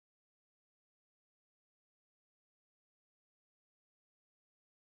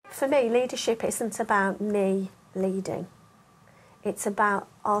For me, leadership isn't about me leading. It's about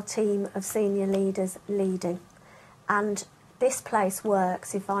our team of senior leaders leading. And this place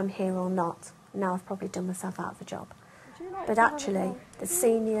works if I'm here or not. Now I've probably done myself out of a job. But actually, the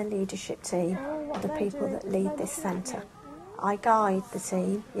senior leadership team are the people that lead this centre. I guide the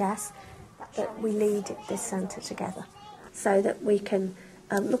team, yes, but we lead this centre together so that we can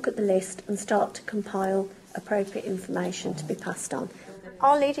look at the list and start to compile appropriate information to be passed on.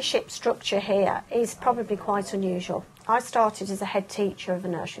 Our leadership structure here is probably quite unusual. I started as a head teacher of a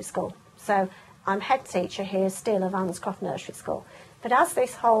nursery school, so I'm head teacher here still of Anscroft Nursery School. But as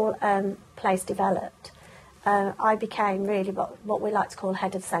this whole place developed, I became really what we like to call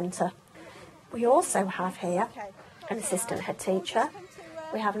head of centre. We also have here an assistant head teacher,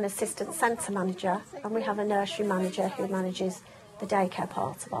 we have an assistant centre manager, and we have a nursery manager who manages the daycare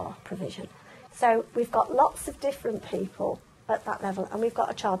part of our provision. So we've got lots of different people at that level, and we've got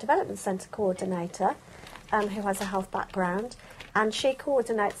a child development centre coordinator who has a health background, and she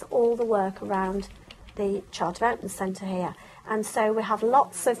coordinates all the work around the child development centre here. And so we have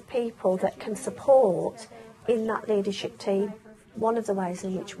lots of people that can support in that leadership team. One of the ways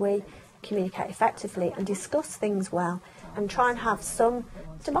in which we communicate effectively and discuss things well and try and have some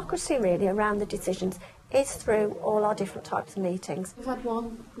democracy really around the decisions is through all our different types of meetings. We've had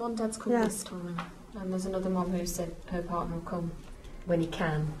one dad's come this time, and there's another mum who said her partner will come when he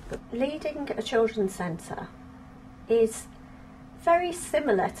can. But leading a children's centre is very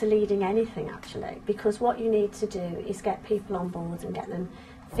similar to leading anything actually, because what you need to do is get people on board and get them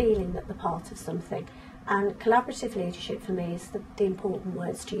feeling that they're part of something. And collaborative leadership for me is the important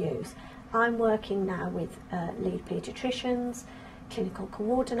words to use. I'm working now with lead paediatricians, clinical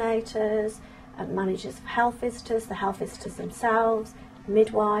coordinators, managers of health visitors, the health visitors themselves,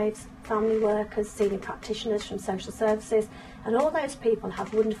 midwives, family workers, senior practitioners from social services, and all those people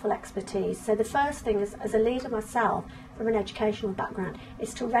have wonderful expertise. So the first thing is, as a leader myself, from an educational background,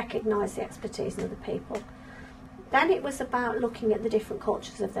 is to recognise the expertise in other people. Then it was about looking at the different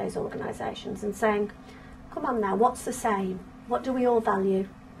cultures of those organisations and saying, come on now, what's the same? What do we all value?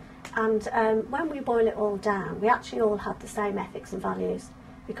 And when we boil it all down, we actually all have the same ethics and values,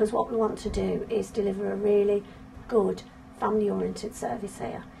 because what we want to do is deliver a really good family-oriented service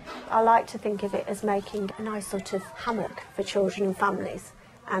here. I like to think of it as making a nice sort of hammock for children and families,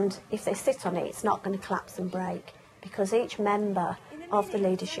 and if they sit on it, it's not going to collapse and break, because each member of the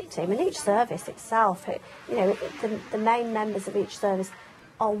leadership team and each service itself, the main members of each service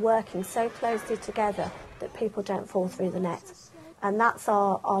are working so closely together that people don't fall through the net. And that's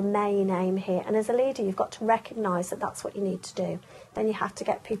our main aim here. And as a leader, you've got to recognise that that's what you need to do. Then you have to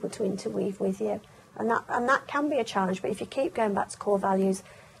get people to interweave with you. And that can be a challenge, but if you keep going back to core values,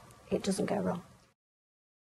 it doesn't go wrong.